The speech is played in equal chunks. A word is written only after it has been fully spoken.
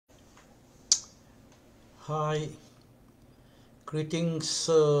Hi, greetings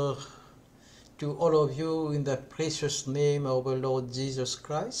to all of you in the precious name of our Lord Jesus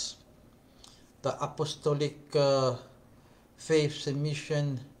Christ. The Apostolic Faith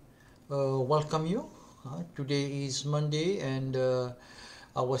Mission welcome you. Today is Monday and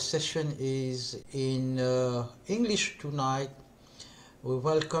our session is in English tonight. We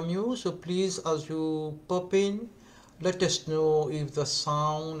welcome you, so please as you pop in, let us know if the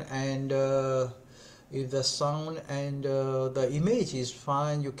sound and the image is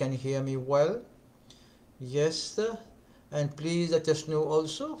fine, you can hear me well. Yes, and please let us know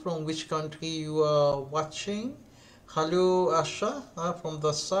also from which country you are watching. Hello Asha from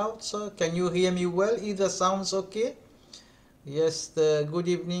the south, can you hear me well? If the sound's okay? Yes, good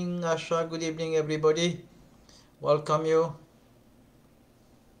evening Asha, good evening everybody. Welcome you.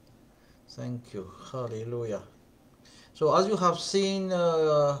 Thank you. Hallelujah. So as you have seen,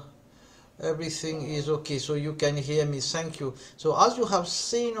 everything is okay, so you can hear me. Thank you. So as you have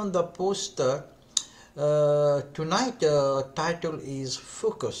seen on the poster, tonight title is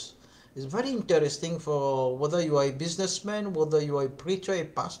Focus. It's very interesting for whether you are a businessman, whether you are a preacher, a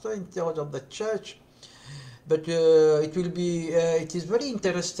pastor in charge of the church. But it is very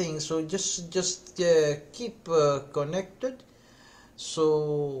interesting. So just keep connected.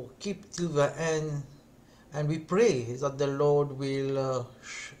 So keep till the end, and we pray that the Lord will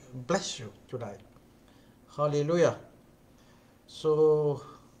bless you tonight. Hallelujah. So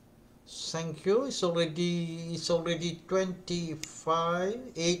thank you. It's already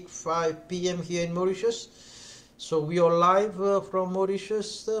 8:05 p.m. here in Mauritius. So we are live from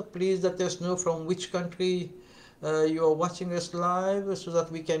Mauritius. Please let us know from which country you are watching us live, so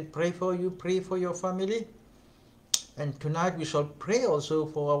that we can pray for you, pray for your family. And tonight we shall pray also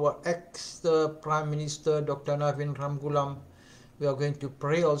for our ex-Prime Minister, Dr. Navin Ramgoolam. We are going to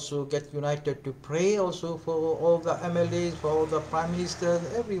pray also, get united to pray also for all the MLAs, for all the Prime Ministers,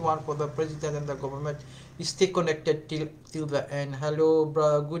 everyone, for the President and the government. We stay connected till the end. Hello,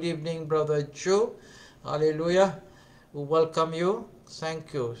 good evening, Brother Joe. Hallelujah. We welcome you.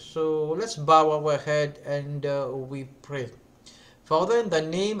 Thank you. So let's bow our head and we pray. Father, in the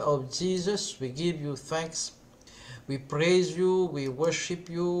name of Jesus, we give you thanks. We praise you, we worship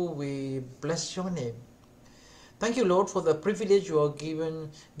you, we bless your name. Thank you, Lord, for the privilege you are giving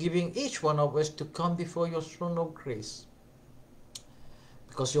each one of us to come before your throne of grace.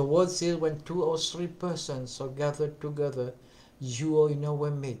 Because your word says when 2 or 3 persons are gathered together, you are in our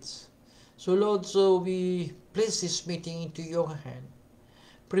midst. So, Lord, so we place this meeting into your hand.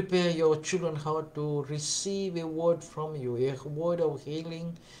 Prepare your children's heart to receive a word from you, a word of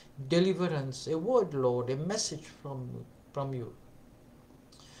healing, deliverance, a word, Lord, a message from you.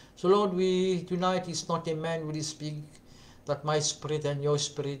 So, Lord, tonight is not a man will speak, that my spirit and your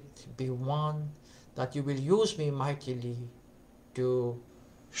spirit be one, that you will use me mightily to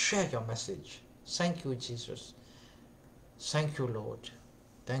share your message. Thank you, Jesus. Thank you, Lord.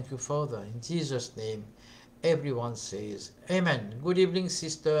 Thank you, Father. In Jesus' name, everyone says amen. Good evening,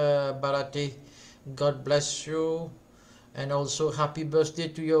 Sister Barati. God bless you. And also happy birthday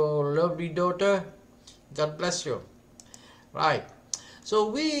to your lovely daughter. God bless you. Right. So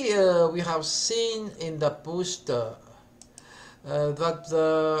we have seen in the poster that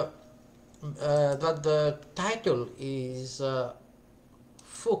the title is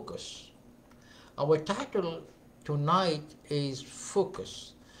Focus. Our title tonight is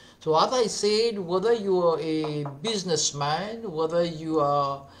Focus. So as I said, whether you are a businessman, whether you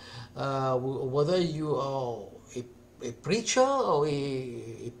are a preacher or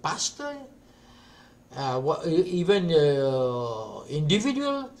a pastor, even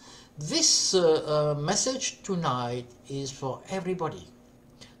individual, this message tonight is for everybody.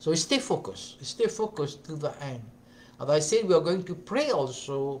 So stay focused till the end. As I said, we are going to pray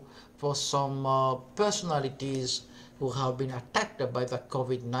also for some personalities who have been attacked by the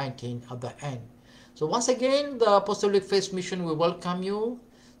COVID-19 at the end. So once again, the Apostolic Faith Mission will welcome you.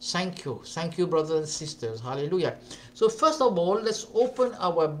 Thank you, brothers and sisters. Hallelujah. So first of all, let's open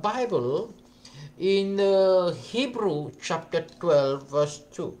our Bible in Hebrew chapter 12 verse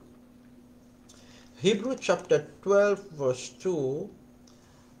 2. Hebrew chapter 12 verse 2.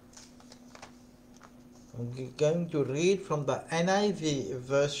 I'm going to read from the NIV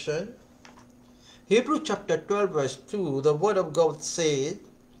version. Hebrew chapter 12 verse 2, the word of God said,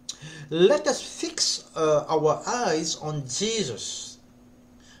 "Let us fix our eyes on Jesus,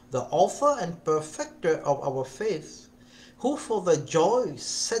 the author and perfecter of our faith, who for the joy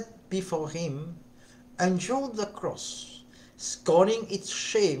set before him endured the cross, scorning its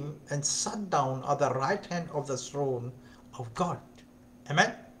shame, and sat down at the right hand of the throne of God."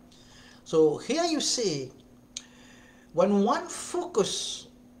 Amen. So here you see, when one focus,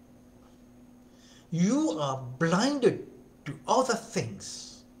 you are blinded to other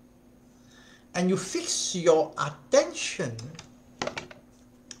things, and you fix your attention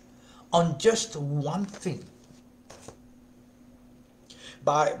on just one thing.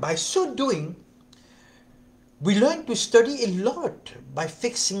 By so doing, we learn to study a lot by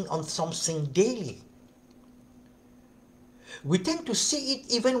fixing on something daily. We tend to see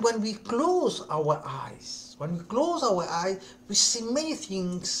it even when we close our eyes. When we close our eyes, we see many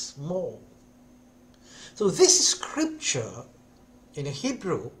things more. So this scripture in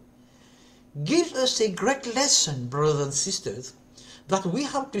Hebrew gives us a great lesson, brothers and sisters, that we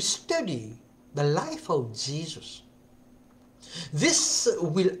have to study the life of Jesus. This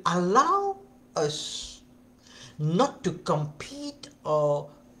will allow us not to compete or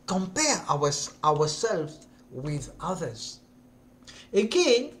compare ourselves with others.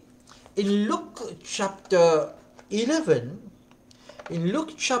 Again, in Luke chapter 11,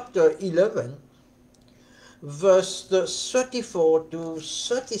 verse 34 to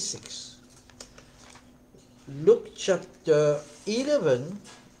 36. Luke chapter 11,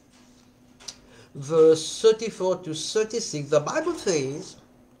 verse 34 to 36, the Bible says,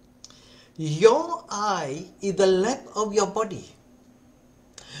 "Your eye is the lamp of your body.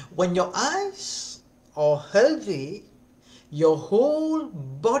 When your eyes are healthy, your whole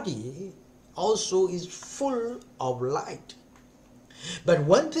body also is full of light. But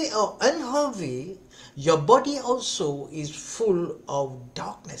when they are unhealthy, your body also is full of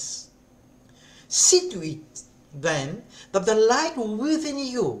darkness. See to it, then, that the light within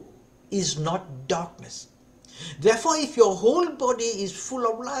you is not darkness. Therefore, if your whole body is full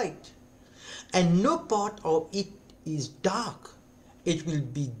of light, and no part of it is dark, it will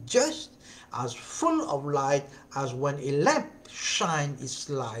be just as full of light as when a lamp shines its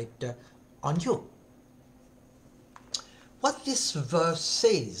light on you." What this verse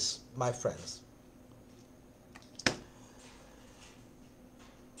says, my friends,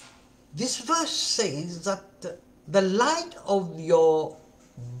 this verse says that the light of your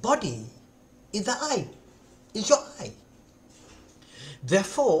body is the eye, is your eye.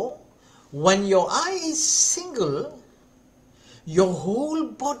 Therefore, when your eye is single, your whole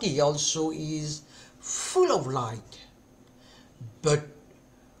body also is full of light. But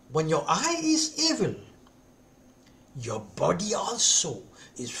when your eye is evil, your body also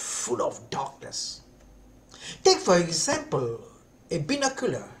is full of darkness. Take for example a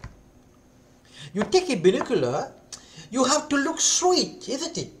binocular. You take a binocular, you have to look through it,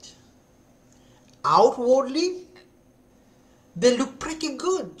 isn't it? Outwardly, they look pretty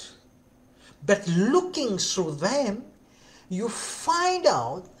good. But looking through them, you find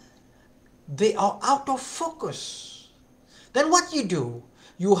out they are out of focus. Then what you do?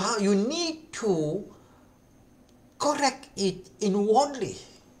 You need to correct it inwardly.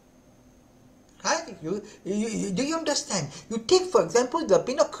 Right? Do you understand? You take, for example, the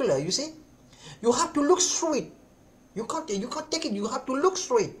binocular, you see? You have to look through it. You can't take it, you have to look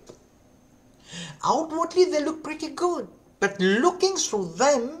through it. Outwardly, they look pretty good. But looking through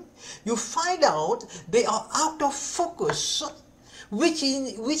them, you find out they are out of focus, which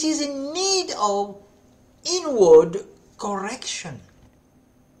is in need of inward correction.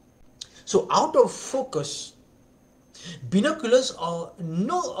 So out of focus, binoculars are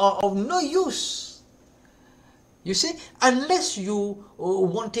of no use. You see, unless you are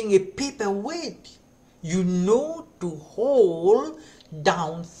wanting a paperweight, you know to hold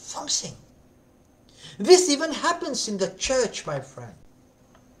down something. This even happens in the church, my friend.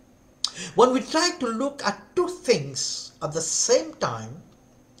 When we try to look at two things at the same time,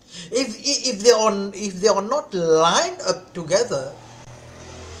 if they are not lined up together,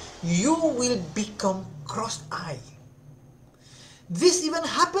 you will become cross-eyed. This even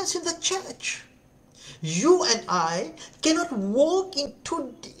happens in the church. You and I cannot walk in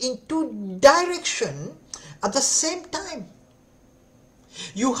two directions at the same time.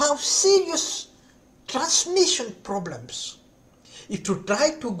 You have serious transmission problems if you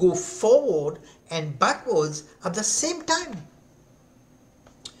try to go forward and backwards at the same time.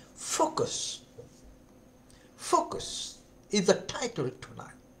 Focus. Focus is the title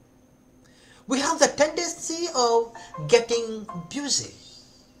tonight. We have the tendency of getting busy,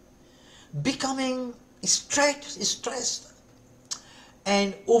 becoming stressed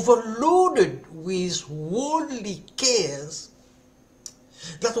and overloaded with worldly cares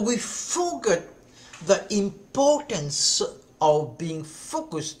that we forget the importance of being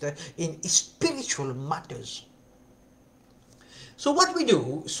focused in spiritual matters. So what we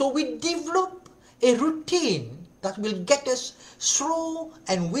do, we develop a routine that will get us through,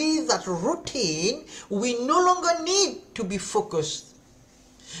 and with that routine, we no longer need to be focused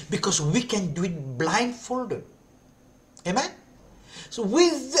because we can do it blindfolded. Amen? So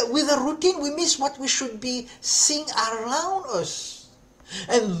with a routine, we miss what we should be seeing around us.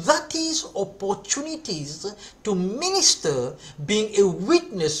 And that is opportunities to minister, being a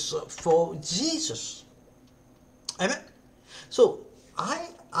witness for Jesus. Amen? So I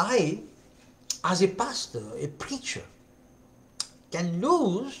as a pastor, a preacher, can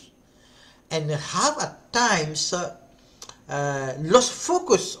lose and have at times lost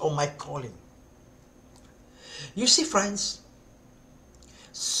focus on my calling. You see, friends,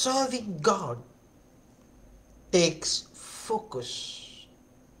 serving God takes focus.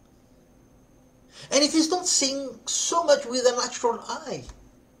 And it is not seen so much with a natural eye,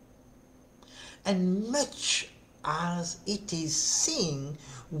 and much as it is seen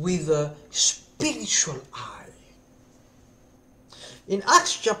with a spiritual eye. In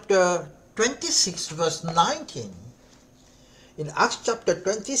Acts chapter 26 verse 19,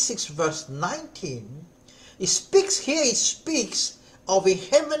 it speaks of a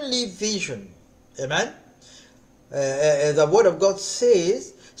heavenly vision. Amen? The word of God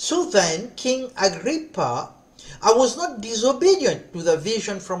says, "So then, King Agrippa, I was not disobedient to the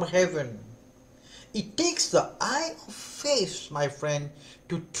vision from heaven." It takes the eye of faith, my friend,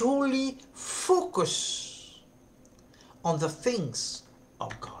 to truly focus on the things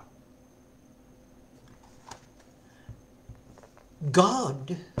of God.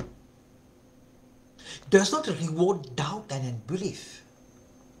 God does not reward doubt and unbelief.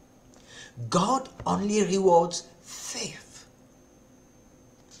 God only rewards faith.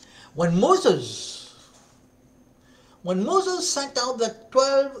 When Moses sent out the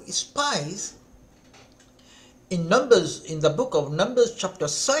 12 spies in the book of Numbers chapter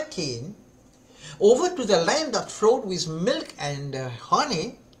 13, over to the land that flowed with milk and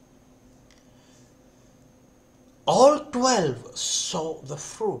honey, all 12 saw the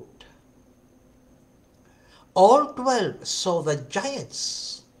fruit. All 12 saw the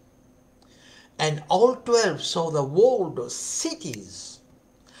giants, and all 12 saw the walled cities,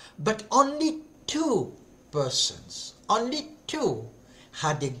 but only 2 persons, only 2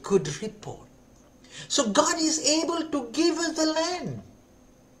 had a good report. So God is able to give us the land.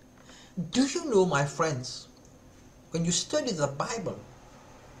 Do you know, my friends, when you study the Bible,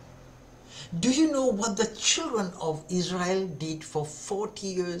 do you know what the children of Israel did for 40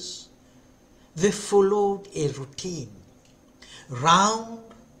 years? They followed a routine, round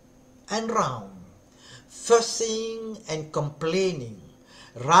and round, fussing and complaining,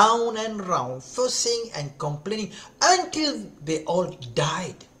 round and round, fussing and complaining, until they all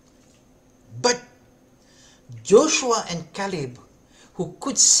died. But Joshua and Caleb, who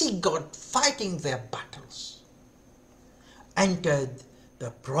could see God fighting their battles, entered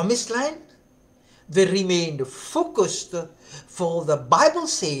the promised land. They remained focused, for the Bible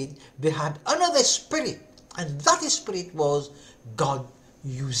said they had another spirit, and that spirit was God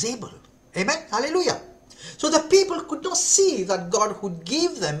usable. Amen? Hallelujah. So the people could not see that God would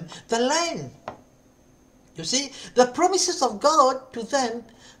give them the land. You see, the promises of God to them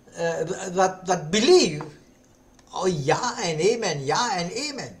that believe, oh, yeah and amen, yeah and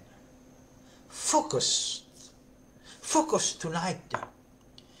amen. Focus tonight.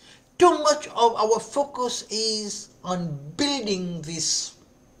 Too much of our focus is on building this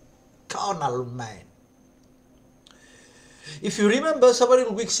carnal man. If you remember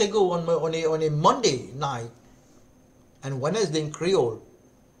several weeks ago on a Monday night and Wednesday in Creole,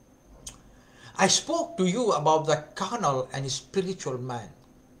 I spoke to you about the carnal and spiritual man.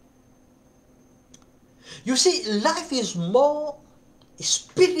 You see, life is more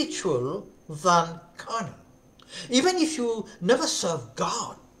spiritual than carnal. Even if you never serve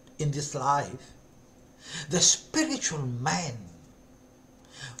God in this life, the spiritual man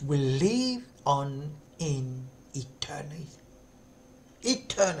will live on in eternity.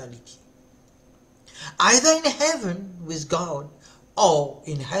 Either in heaven with God or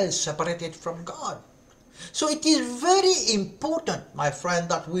in hell separated from God. So it is very important, my friend,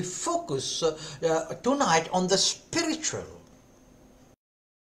 that we focus tonight on the spiritual.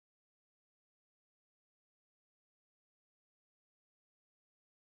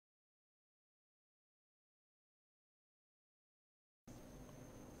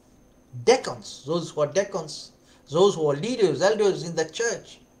 Deacons, those who are leaders, elders in the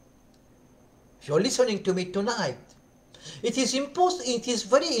church. If you're listening to me tonight, it is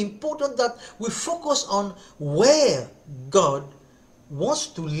very important that we focus on where God wants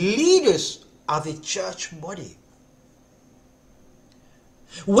to lead us as a church body.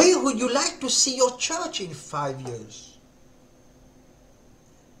 Where would you like to see your church in 5 years?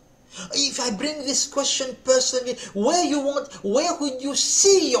 If I bring this question personally, where would you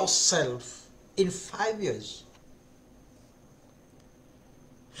see yourself in 5 years?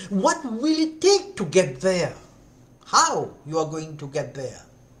 What will it take to get there? How you are going to get there?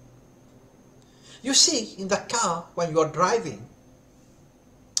 You see, in the car, when you are driving,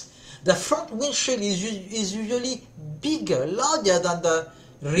 the front windshield is usually bigger, larger than the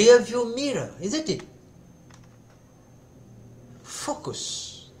rear view mirror, isn't it?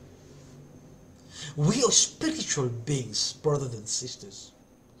 Focus. We are spiritual beings, brothers and sisters.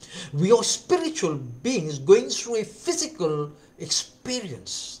 We are spiritual beings going through a physical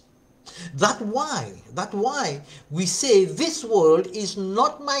experience. That's why we say this world is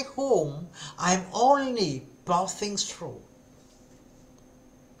not my home. I'm only passing through.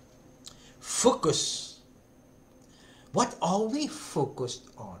 Focus. What are we focused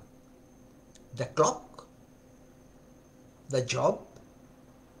on? The clock? The job?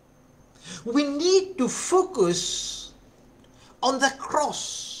 We need to focus on the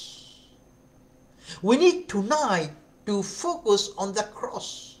cross. We need tonight to focus on the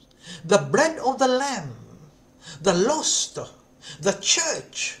cross, the blood of the Lamb, the lost, the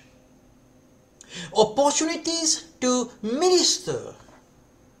church, opportunities to minister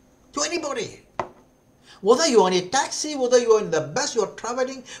to anybody. Whether you're on a taxi, whether you're in the bus, you're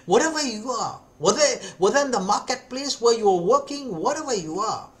traveling, whatever you are, whether in the marketplace where you're working, whatever you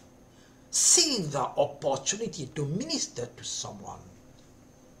are, see the opportunity to minister to someone.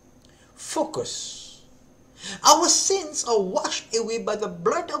 Focus. Our sins are washed away by the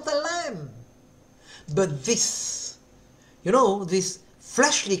blood of the Lamb. But this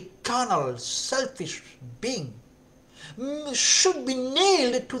fleshly, carnal, selfish being should be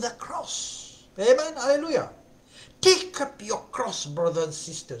nailed to the cross. Amen. Hallelujah. Take up your cross, brothers and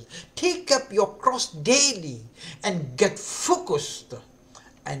sisters. Take up your cross daily and get focused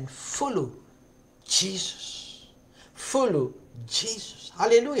and follow Jesus. Follow Jesus.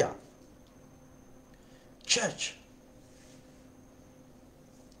 Hallelujah. Church.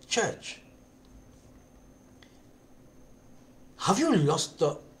 Have you lost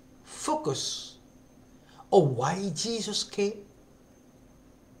the focus of why Jesus came?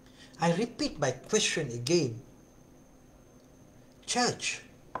 I repeat my question again. Church,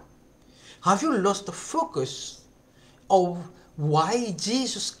 have you lost the focus of why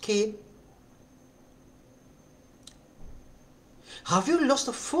Jesus came? Have you lost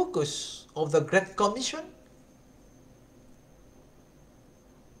the focus of the Great Commission?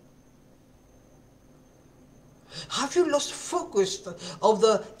 Have you lost focus of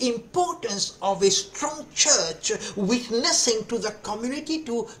the importance of a strong church witnessing to the community,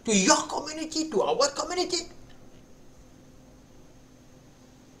 to your community, to our community?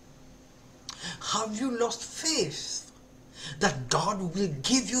 Have you lost faith that God will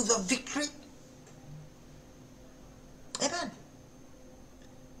give you the victory? Amen.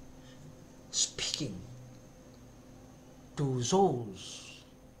 Speaking to those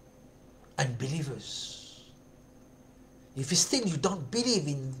unbelievers. If still you don't believe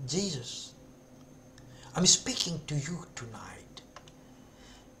in Jesus, I'm speaking to you tonight.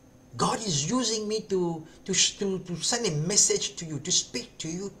 God is using me to send a message to you, to speak to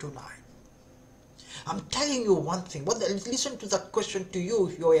you tonight. I'm telling you one thing. Listen to that question to you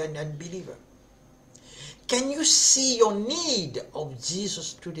if you're an unbeliever. Can you see your need of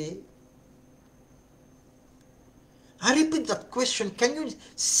Jesus today? I repeat that question. Can you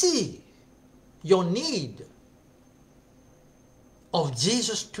see your need of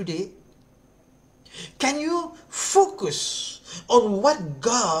Jesus today? Can you focus on what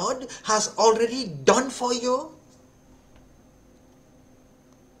God has already done for you?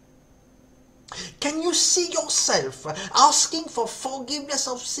 Can you see yourself asking for forgiveness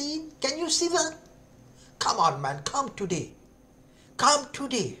of sin? Can you see that? Come on, man, come today. Come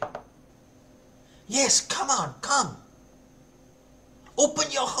today. Yes, come on, come.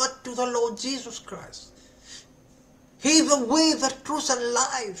 Open your heart to the Lord Jesus Christ. He is the way, the truth, and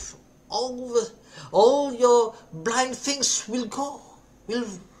life. All your blind things will go, will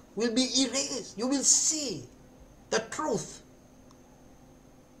be erased. You will see the truth.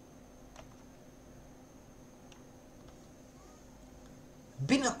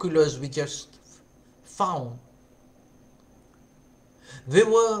 Binoculars we just found, they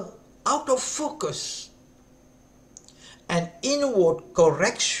were out of focus, and inward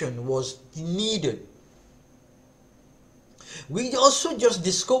correction was needed. We also just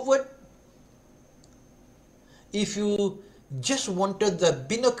discovered, if you just wanted the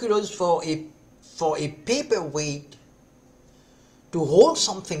binoculars for a paperweight, to hold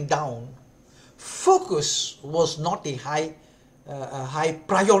something down, focus was not a high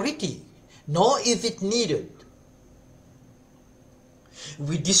priority, nor is it needed.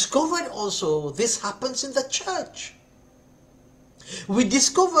 We discovered also this happens in the church. We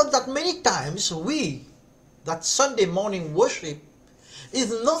discovered that many times that Sunday morning worship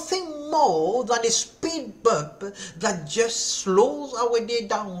is nothing more than a speed bump that just slows our day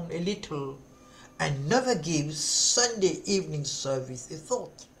down a little and never gives Sunday evening service a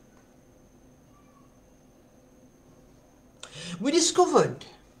thought. We discovered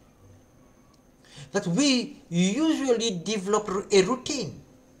that we usually develop a routine.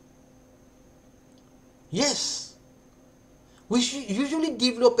 Yes, we usually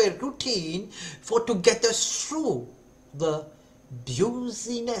develop a routine to get us through the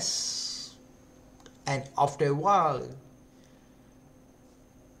busyness. And after a while,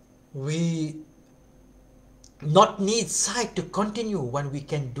 we not need sight to continue when we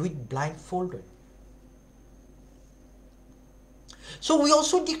can do it blindfolded. So we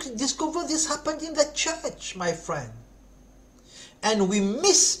also discover this happened in the church, my friend. And we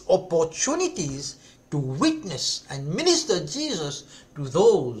miss opportunities to witness and minister Jesus to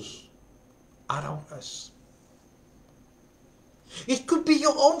those around us. It could be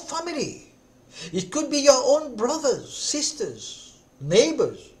your own family. It could be your own brothers, sisters,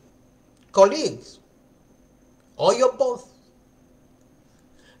 neighbors, colleagues, or your both.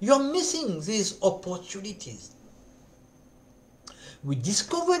 You're missing these opportunities. We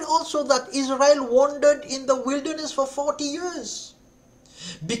discovered also that Israel wandered in the wilderness for 40 years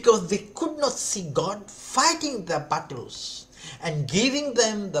because they could not see God fighting their battles and giving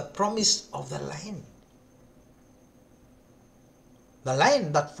them the promise of the land. The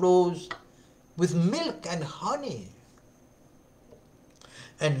land that flows with milk and honey.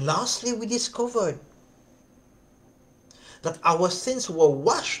 And lastly, we discovered that our sins were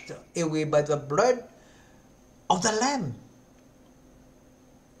washed away by the blood of the Lamb.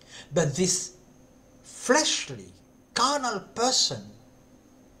 But this fleshly, carnal person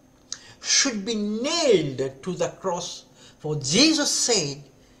should be nailed to the cross. For Jesus said,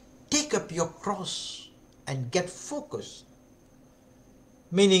 take up your cross and get focused.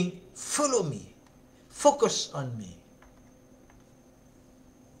 Meaning, follow me, focus on me.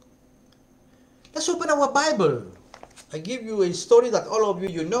 Let's open our Bible. I give you a story that all of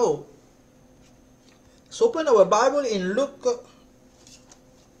you know. Let's open our Bible in Luke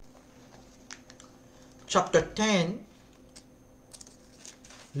chapter 10,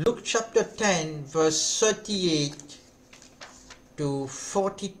 Luke chapter 10, verse 38 to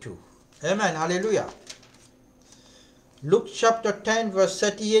 42. Amen. Hallelujah. Luke chapter 10, verse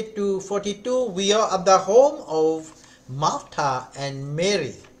 38 to 42. We are at the home of Martha and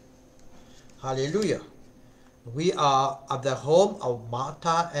Mary. Hallelujah. We are at the home of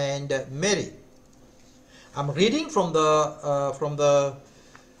Martha and Mary. I'm reading from the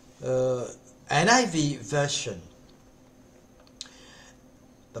NIV version.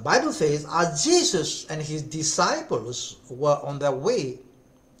 The Bible says, as Jesus and his disciples were on their way,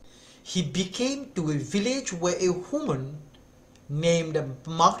 he became to a village where a woman named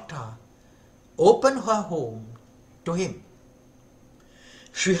Martha opened her home to him.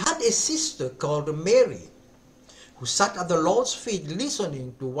 She had a sister called Mary, who sat at the Lord's feet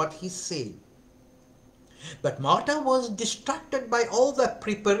listening to what he said. But Martha was distracted by all the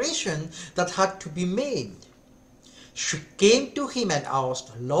preparation that had to be made. She came to him and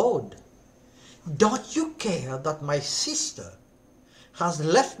asked, Lord, don't you care that my sister has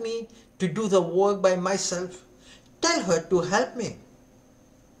left me to do the work by myself? Tell her to help me.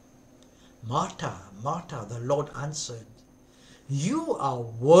 Martha, Martha, the Lord answered, you are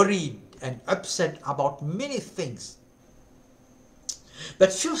worried and upset about many things,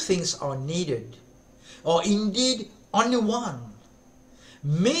 but few things are needed, or indeed only one.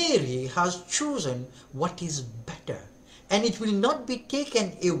 Mary has chosen what is better, and it will not be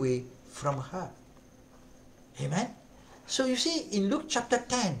taken away from her. Amen. So you see, in Luke chapter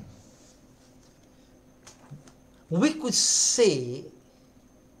 10, we could say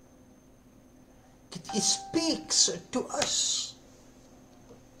that it speaks to us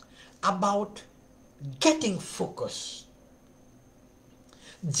about getting focused.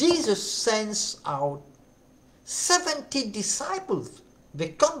 Jesus sends out 70 disciples. They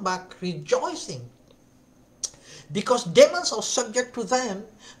come back rejoicing. Because demons are subject to them,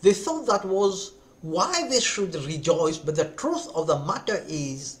 they thought that was why they should rejoice. But the truth of the matter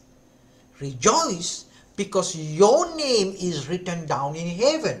is, rejoice because your name is written down in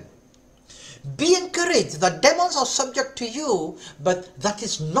heaven. Be encouraged that demons are subject to you, but that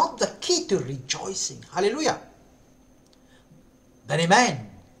is not the key to rejoicing. Hallelujah. Then a man,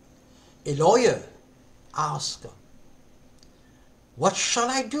 a lawyer, asked, "What shall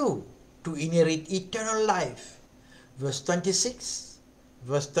I do to inherit eternal life?" Verse 26,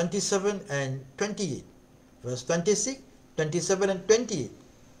 verse 27 and 28. Verse 26, 27 and 28.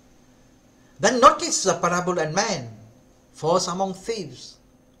 Then notice the parable, and man falls among thieves.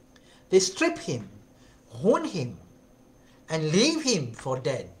 They strip him, wound him, and leave him for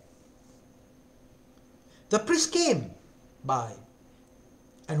dead. The priest came by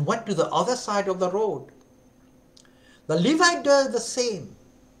and went to the other side of the road. The Levite does the same.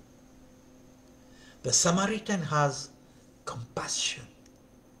 The Samaritan has compassion.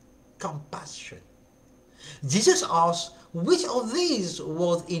 Compassion. Jesus asked, which of these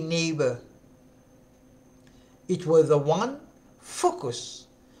was a neighbor? It was the one focused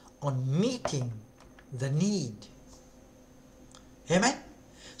on meeting the need. Amen?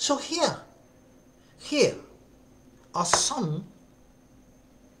 So here are some,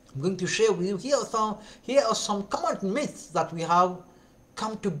 I'm going to share with you, here are some common myths that we have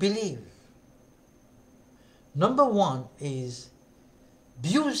come to believe. Number one is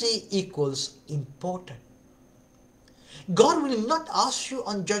busy equals important. God will not ask you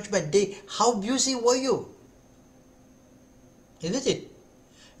on Judgment Day, how busy were you? Isn't it?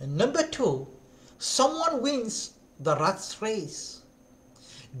 And number two, someone wins the rat race.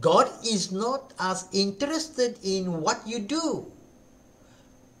 God is not as interested in what you do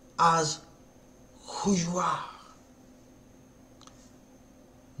as who you are.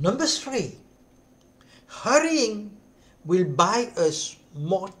 Number three, hurrying will buy us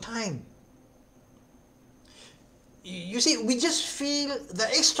more time. You see, we just feel the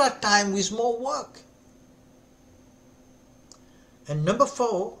extra time with more work. And number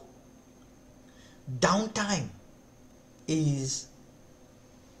four, downtime is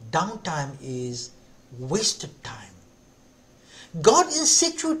wasted time. God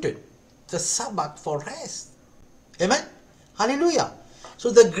instituted the Sabbath for rest. Amen? Hallelujah. So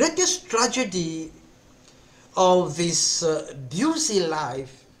the greatest tragedy of this busy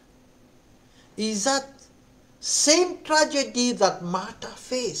life is that same tragedy that Martha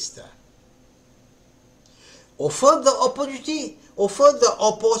faced. Offered the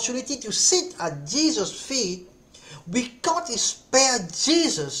opportunity to sit at Jesus' feet, we can't spare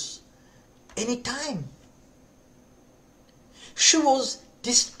Jesus any time. She was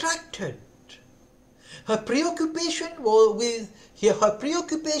distracted. Her preoccupation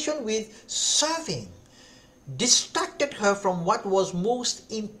with serving distracted her from what was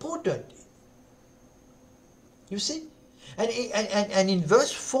most important. You see? And in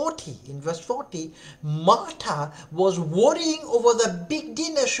verse 40, Martha was worrying over the big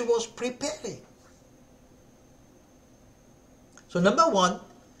dinner she was preparing. So number one,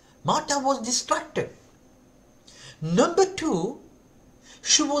 Martha was distracted. Number two,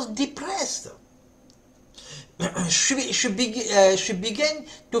 she was depressed. She began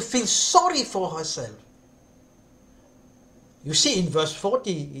to feel sorry for herself. You see, in verse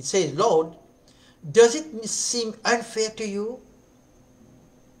 40, it says, "Lord, does it seem unfair to you?"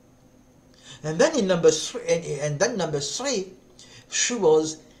 And then in number three, she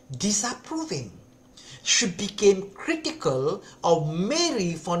was disapproving. She became critical of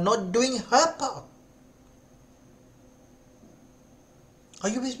Mary for not doing her part. Are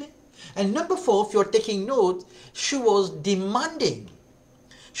you with me? And number four, if you're taking note, she was demanding.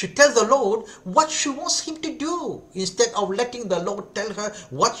 She tells the Lord what she wants him to do instead of letting the Lord tell her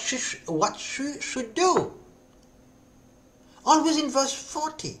what she should do. Always in verse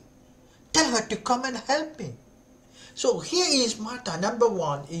 40, tell her to come and help me. So here is Martha. Number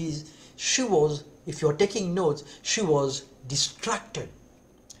one is she was, if you're taking notes, she was distracted.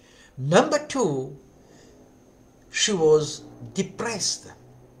 Number two, she was depressed.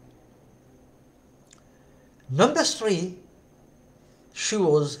 Number three, she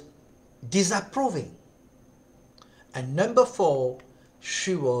was disapproving. And number four,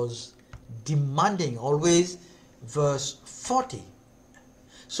 she was demanding. Always verse 40.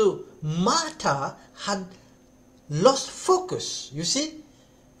 So Martha had lost focus. You see,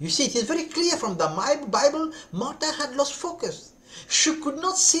 it is very clear from the Bible, Martha had lost focus. She could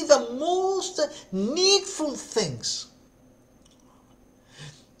not see the most needful things.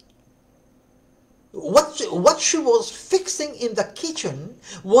 What she was fixing in the kitchen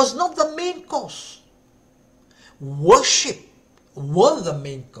was not the main course. Worship was the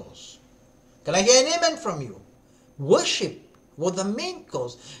main course. Can I hear an amen from you? Worship was the main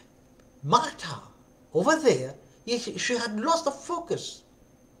course. Martha, over there, she had lost the focus.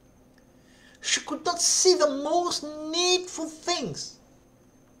 She could not see the most needful things.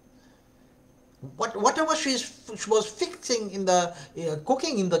 Whatever she was fixing in the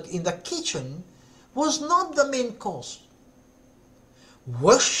cooking in the kitchen was not the main course.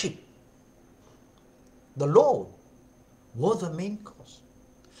 Worship the Lord was the main course.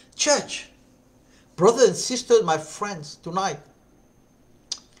 Church, brothers and sisters, my friends, tonight,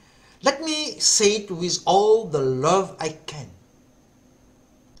 let me say it with all the love I can.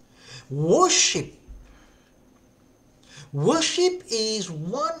 Worship is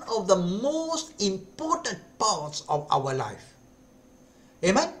one of the most important parts of our life.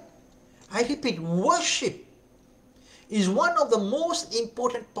 Amen? I repeat, worship is one of the most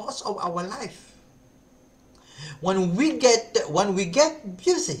important parts of our life. When we get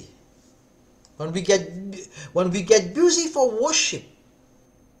busy, when we get busy for worship,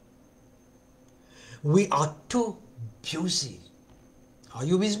 we are too busy. Are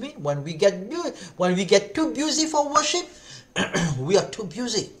you with me? When we get too busy for worship, we are too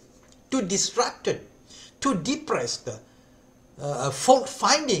busy, too distracted, too depressed, fault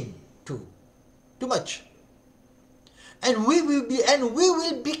finding, too much, and we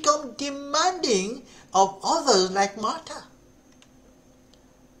will become demanding of others like Martha.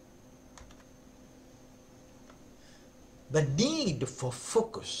 The need for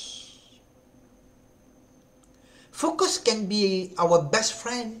focus. Focus can be our best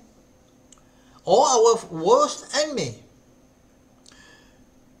friend or our worst enemy.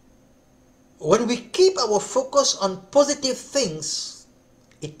 When we keep our focus on positive things,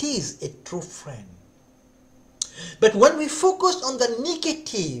 it is a true friend. But when we focus on the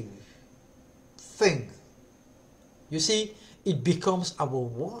negative thing, you see, it becomes our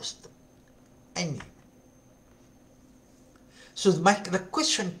worst enemy. So the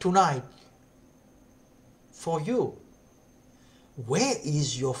question tonight for you, where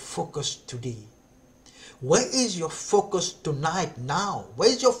is your focus today? Where is your focus tonight, now? Where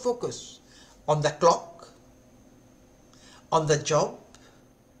is your focus? On the clock? On the job?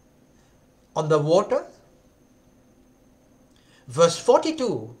 On the water? Verse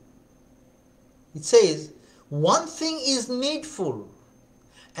 42, it says, one thing is needful,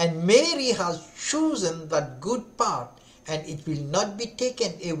 and Mary has chosen that good part, and it will not be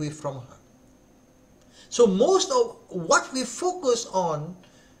taken away from her. So most of what we focus on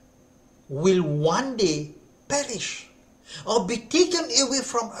will one day perish or be taken away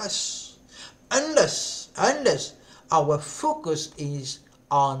from us unless our focus is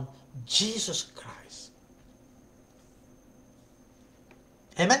on Jesus Christ.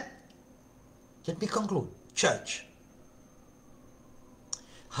 Amen? Let me conclude. Church,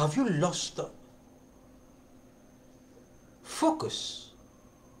 have you lost the focus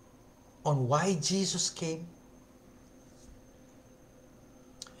on why Jesus came?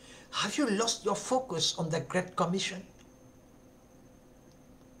 Have you lost your focus on the Great Commission?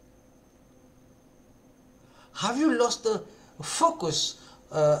 Have you lost the focus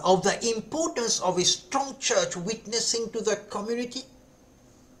of the importance of a strong church witnessing to the community?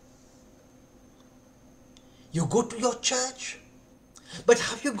 You go to your church, but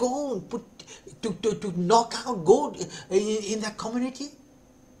have you gone to knock out God in the community?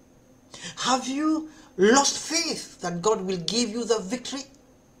 Have you lost faith that God will give you the victory?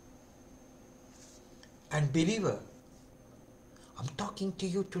 And believer, I'm talking to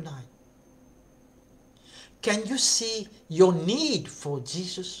you tonight. Can you see your need for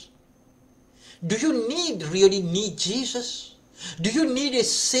Jesus? Do you really need Jesus? Do you need a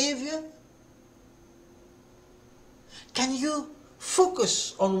Savior? Can you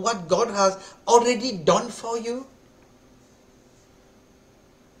focus on what God has already done for you?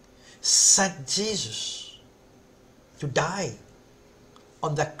 Sent Jesus to die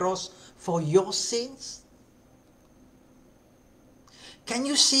on the cross for your sins? Can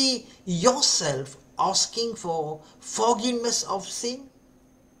you see yourself asking for forgiveness of sin?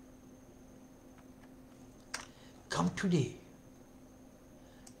 Come today.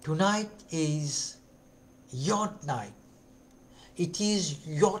 Tonight is your night. It is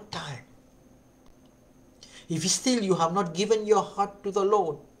your time. If still you have not given your heart to the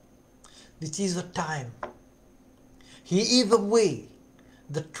Lord, this is the time. He is the way,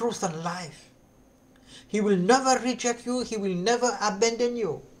 the truth and life. He will never reject you. He will never abandon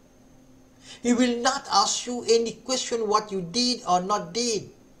you. He will not ask you any question what you did or not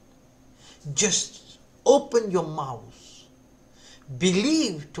did. Just open your mouth.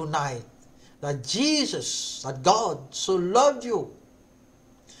 Believe tonight that Jesus, that God so loved you.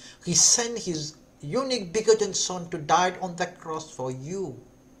 He sent His unique begotten Son to die on the cross for you.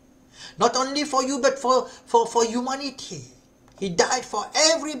 Not only for you, but for humanity. He died for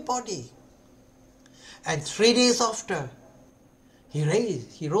everybody. And 3 days after,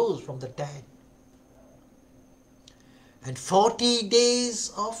 He rose from the dead. And 40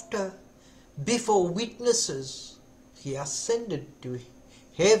 days after, before witnesses, he ascended to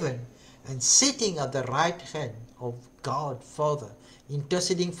heaven and sitting at the right hand of God Father,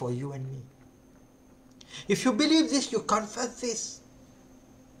 interceding for you and me. If you believe this, you confess this,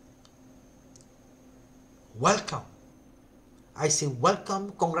 welcome. I say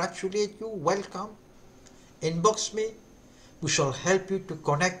welcome, congratulate you, welcome. Inbox me. We shall help you to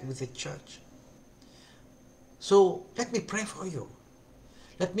connect with the church. So let me pray for you.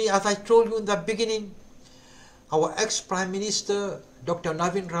 Let me, as I told you in the beginning, our ex-Prime Minister, Dr.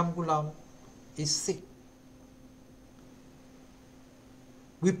 Navin Ramgoolam, is sick.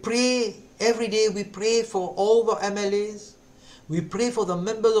 We pray every day, we pray for all the MLAs, we pray for the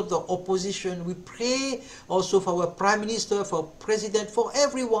members of the opposition, we pray also for our Prime Minister, for President, for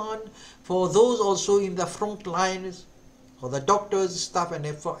everyone, for those also in the front lines, for the doctors, staff, and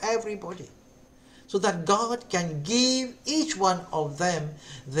for everybody, so that God can give each one of them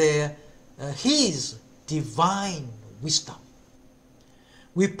His divine wisdom.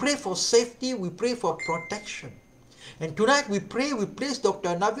 We pray for safety, we pray for protection. And tonight we pray, we place Dr.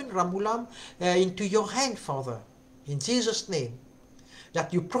 Navin Ramgoolam into your hand, Father, in Jesus' name,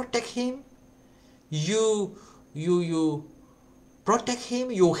 that you protect him, you protect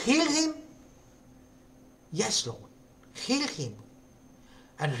him, you heal him. Yes, Lord, heal him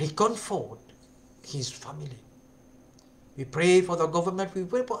and recomfort his family. We pray for the government, we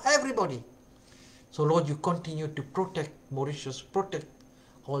pray for everybody. So Lord, you continue to protect Mauritius, protect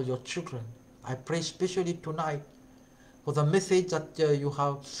all your children. I pray especially tonight for the message that you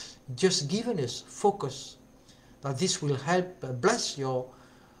have just given us, focus, that this will help bless your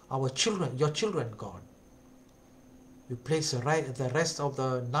children, God. We place the rest of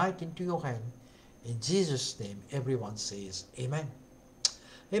the night into your hand. In Jesus' name, everyone says amen.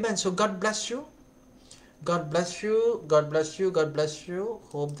 Amen. So God bless you. God bless you. God bless you. God bless you.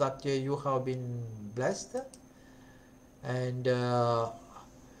 Hope that you have been blessed. And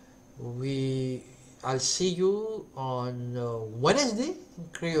I'll see you on Wednesday in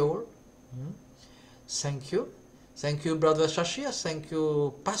Creole. Thank you. Thank you, Brother Shashia. Thank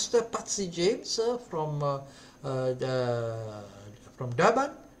you, Pastor Patsy James from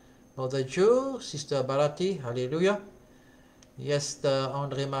Durban. Brother Joe, Sister Barati, hallelujah. Yes,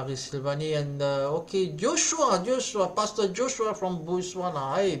 Andre Marie Silvani, and okay, Joshua, Pastor Joshua from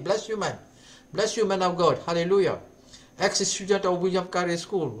Botswana. Hey, bless you, man. Bless you, man of God. Hallelujah. Ex-student of William Carey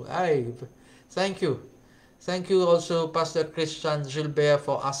School. Hey, thank you. Thank you also, Pastor Christian Gilbert,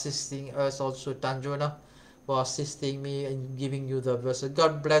 for assisting us. Also, Tanjona, for assisting me and giving you the verses.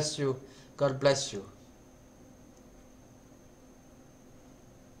 God bless you. God bless you.